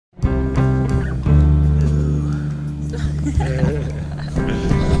We'll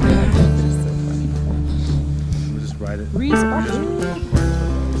just ride it.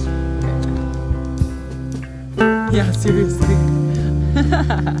 Yeah, seriously.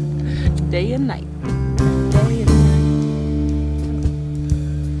 Day and night. Day and night.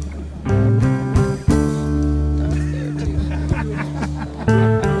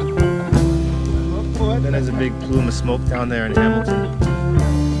 Then there's a big plume of smoke down there in Hamilton.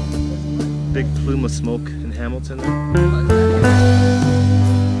 Big plume of smoke in Hamilton.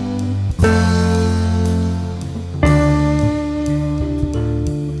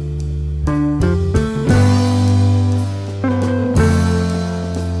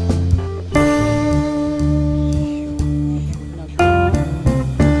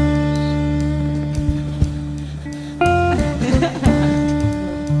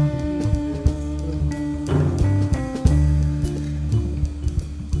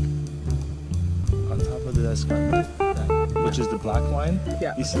 Which is the black line.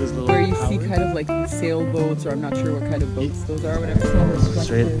 Yeah. You see this little where you tower? see kind of like sailboats, or I'm not sure what kind of boats those are,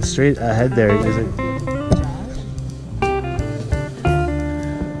 whatever. Straight ahead there. Is it?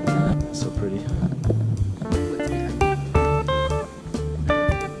 So pretty.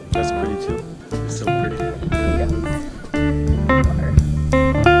 That's pretty too. It's so pretty.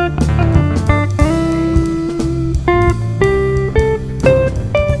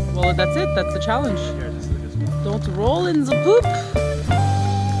 Well, that's it. That's the challenge. Don't roll in the poop.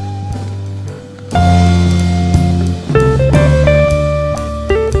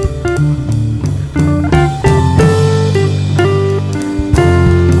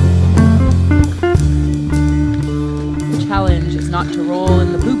 The challenge is not to roll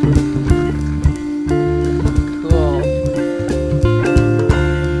in the poop. Cool.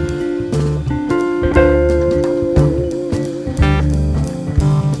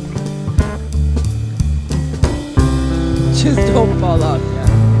 Just don't fall off, yeah.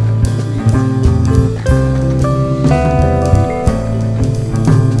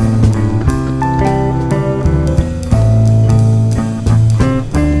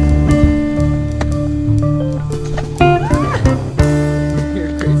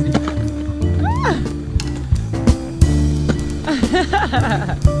 You're crazy.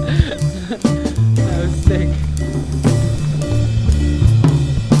 That was sick.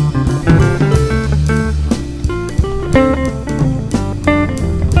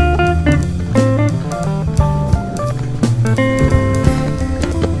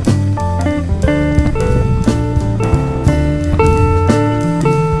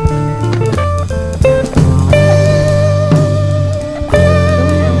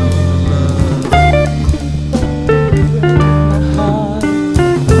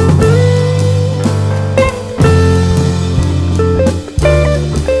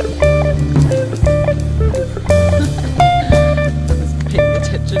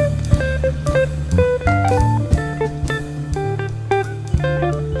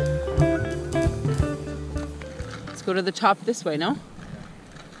 Let's go to the top this way, no?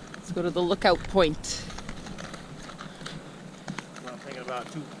 Let's go to the lookout point. That's what I'm thinking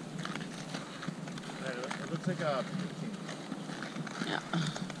about too. It looks like a Yeah.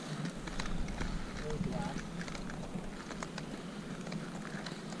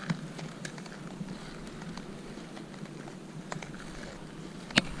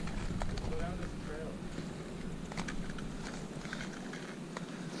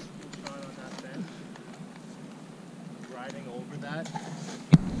 Riding over that.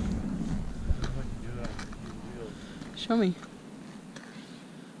 Show me.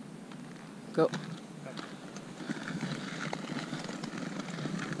 Go.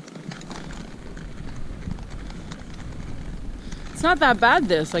 It's not that bad,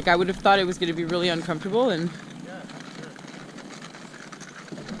 this. Like, I would have thought it was going to be really uncomfortable, and Yeah, sure.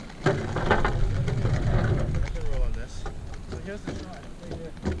 I can roll on this. So here's the shot. Right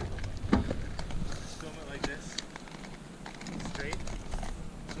here. Just film it like this. Straight.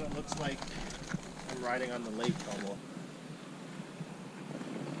 So it looks like I'm riding on the lake almost.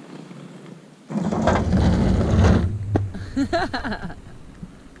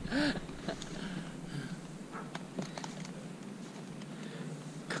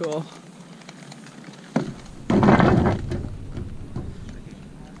 cool.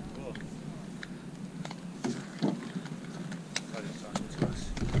 Cool. Buddy's talking to us.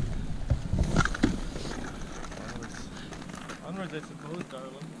 Onwards, I suppose,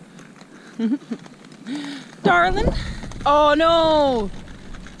 darling. Darling? Oh no!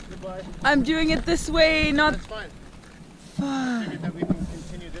 Goodbye. I'm doing it this way, not. That's fine. Fuck. I figured that we can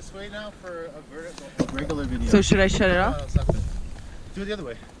continue this way now for a regular video. So should I shut it off? Stop it. Do it the other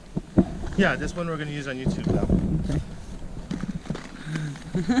way. Yeah, this one we're going to use on YouTube now.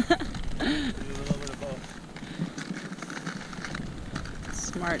 Do a little bit of both.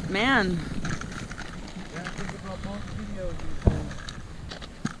 Smart man. Yeah, think about both videos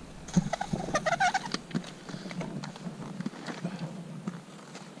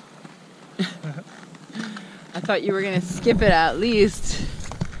I thought you were gonna skip it at least.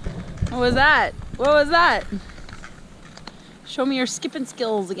 What was that? What was that? Show me your skipping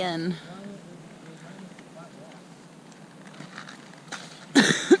skills again.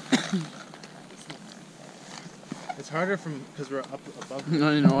 It's harder because we're up above.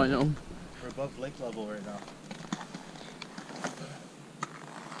 I know. We're above lake level right now.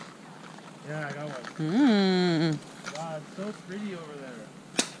 Yeah, I got one. Wow, it's so pretty over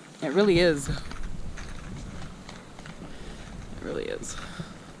there. It really is. It really is.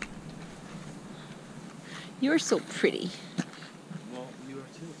 You're so pretty. Well, you are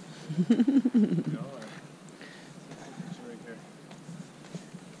too. You are. Picture right here.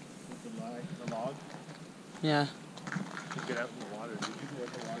 With the log. Yeah. You get out in the water. Did you go out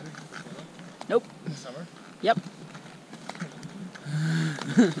in the water? Nope. In the summer? Yep.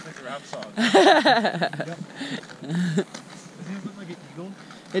 It's like a rap song. Yep. Doesn't it look like an eagle?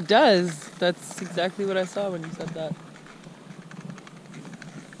 It does. That's exactly what I saw when you said that.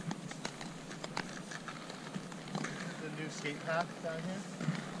 The new skate path down here.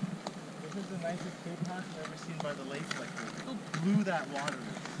 This is the nicest skate path I've ever seen by the lake. Like, how blue that water is.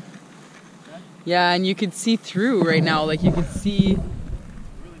 Okay? Yeah, and you can see through right now. Like you can see.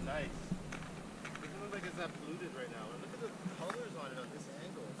 Really nice. It doesn't look like it's that polluted right now. And look at the colors on it on this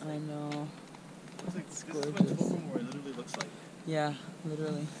angle. It's I know. looks like It's this is what gorgeous. Topomore literally looks like. Yeah,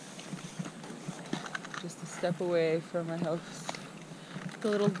 literally. Just a step away from my house. The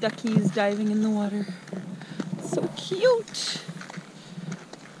little duckies diving in the water. So cute.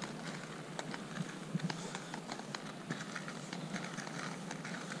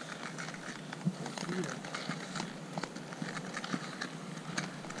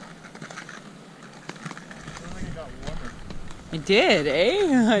 Feels like it got warmer. It did,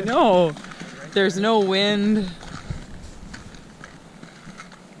 eh? I know. There's no wind.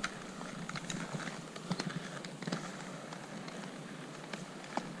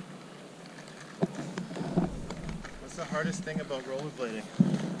 What's the hardest thing about rollerblading?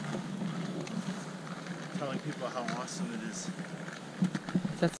 Telling people how awesome it is.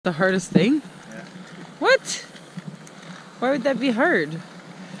 That's the hardest thing? Yeah. What? Why would that be hard?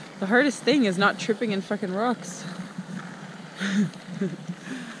 The hardest thing is not tripping in fucking rocks.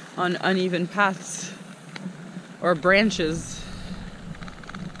 On uneven paths. Or branches.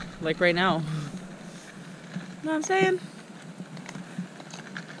 Like right now. Know what I'm saying?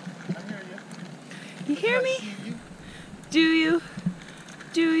 I hear you. You hear I me? see you. Do you?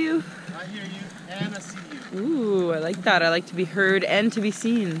 Do you? I hear you and I see you. Ooh, I like that. I like to be heard and to be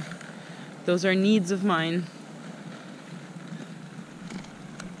seen. Those are needs of mine.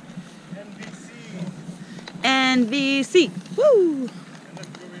 NBC. NBC. Woo! And look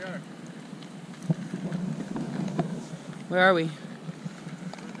where we are. Where are we? We're in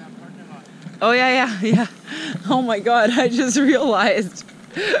that parking lot. Oh, yeah. Oh my god, I just realized.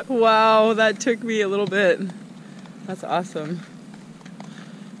 Wow, that took me a little bit. That's awesome.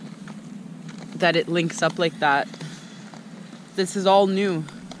 That it links up like that. This is all new.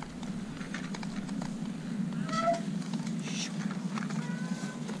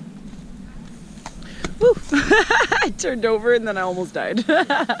 Woo! I turned over and then I almost died.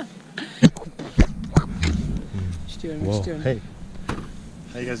 What you doing? What you doing? Hey.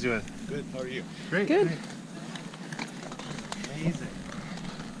 How you guys doing? Good. How are you? Great. Good. Great. Amazing.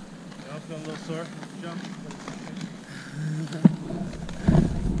 You all feeling a little sore? Jump.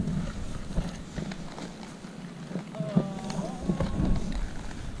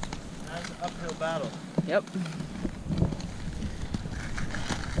 That's an uphill battle. Yep. Do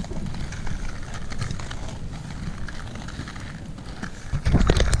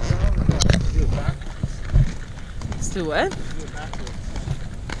it backwards. Let's do what? Do it backwards.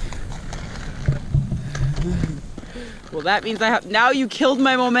 Well, that means I have. Now you killed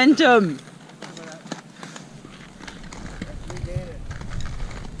my momentum.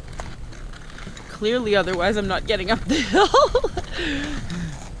 Clearly, otherwise, I'm not getting up the hill.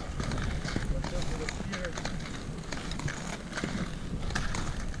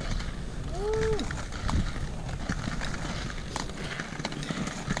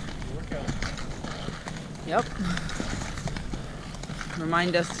 Yep.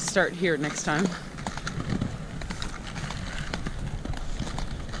 Remind us to start here next time.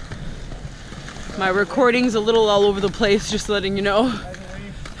 My recording's a little all over the place, just letting you know.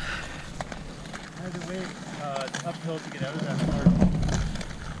 Either way, it's uphill to get out of that part.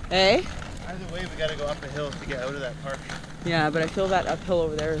 Eh? Either way, we gotta go up a hill to get out of that park. Yeah, but I feel that uphill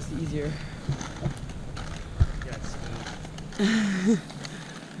over there is easier. Yeah, it's smooth.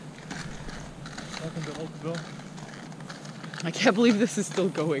 Welcome to Oakville. I can't believe this is still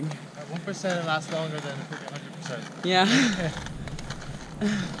going. At 1% it lasts longer than 100%. Yeah.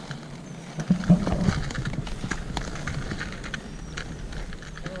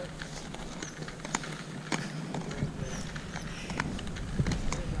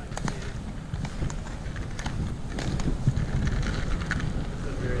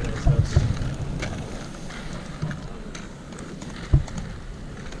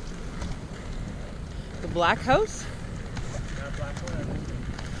 The black house?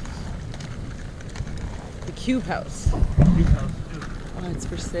 The cube house. Oh, it's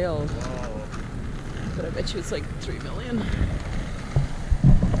for sale. Wow. But I bet you it's like 3 million.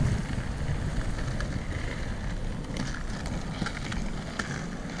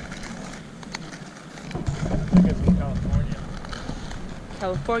 California.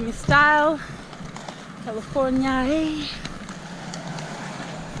 California style. California, eh?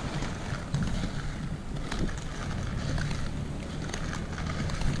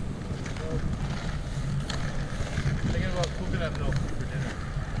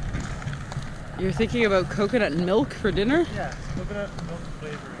 You're thinking about coconut milk for dinner? Yeah, coconut milk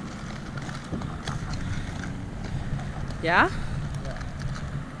flavoring. Yeah? Yeah.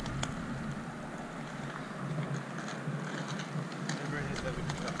 Whatever it is that we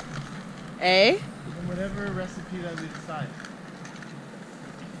cook up. Eh? And whatever recipe that we decide.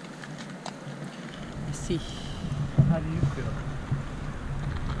 I see. How do you feel?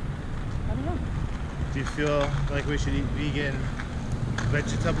 I don't know. Do you feel like we should eat vegan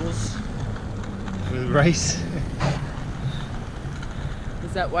vegetables with rice?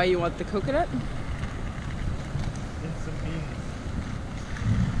 Is that why you want the coconut? And some beans.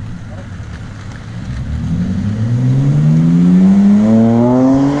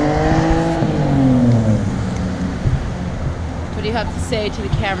 What do you have to say to the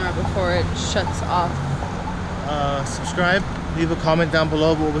camera before it shuts off? Subscribe, leave a comment down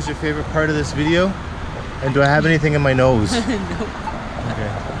below. What was your favorite part of this video? And do I have anything in my nose? No. Okay.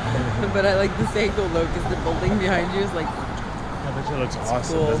 But I like this angle though, because the building behind you is like, I bet it looks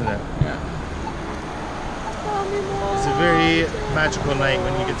awesome, cool. doesn't it? Yeah. Tell me more. It's a very magical night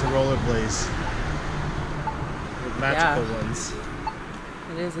when you get to rollerblaze. With magical ones.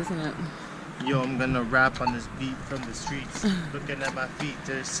 It is, isn't it? Yo, I'm gonna rap on this beat from the streets. Looking at my feet,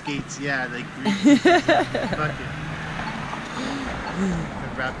 there's skates, yeah, like green. Fuck it.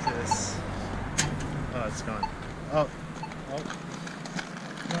 I rap to this. Oh, it's gone. Oh.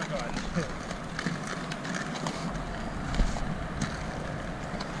 Not gone.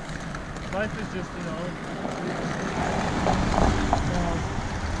 Life is just, you know,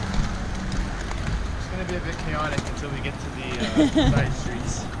 it's gonna be a bit chaotic until we get to the side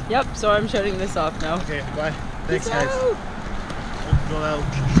streets. Yep, so I'm shutting this off now. Okay, bye. Thanks, Peace guys. out. Go out.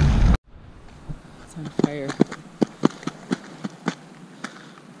 It's on fire.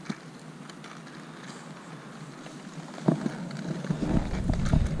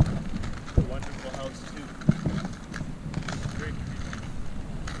 It's a wonderful house, too. Great.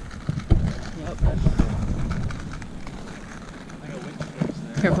 Yep. I got window doors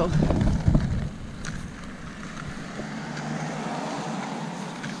there. Careful.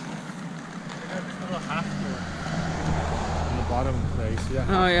 Bottom place, yeah.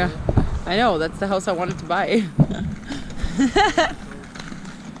 Oh yeah, I know. That's the house I wanted to buy.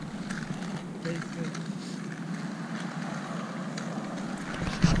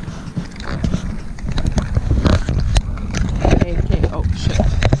 Okay, oh shit.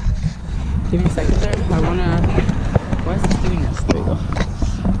 Give me a second there. I wanna. Why is this doing this? There we go.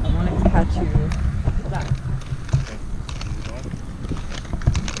 I wanna catch you back.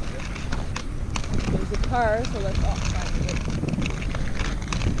 There's a car, so let's off.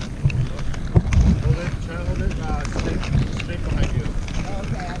 straight behind you.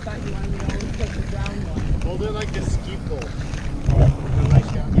 Okay, I thought you wanted me to always take the brown one. Hold it like a ski pole. Like,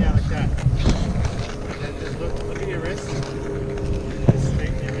 yeah, like that. And then just look at your wrist.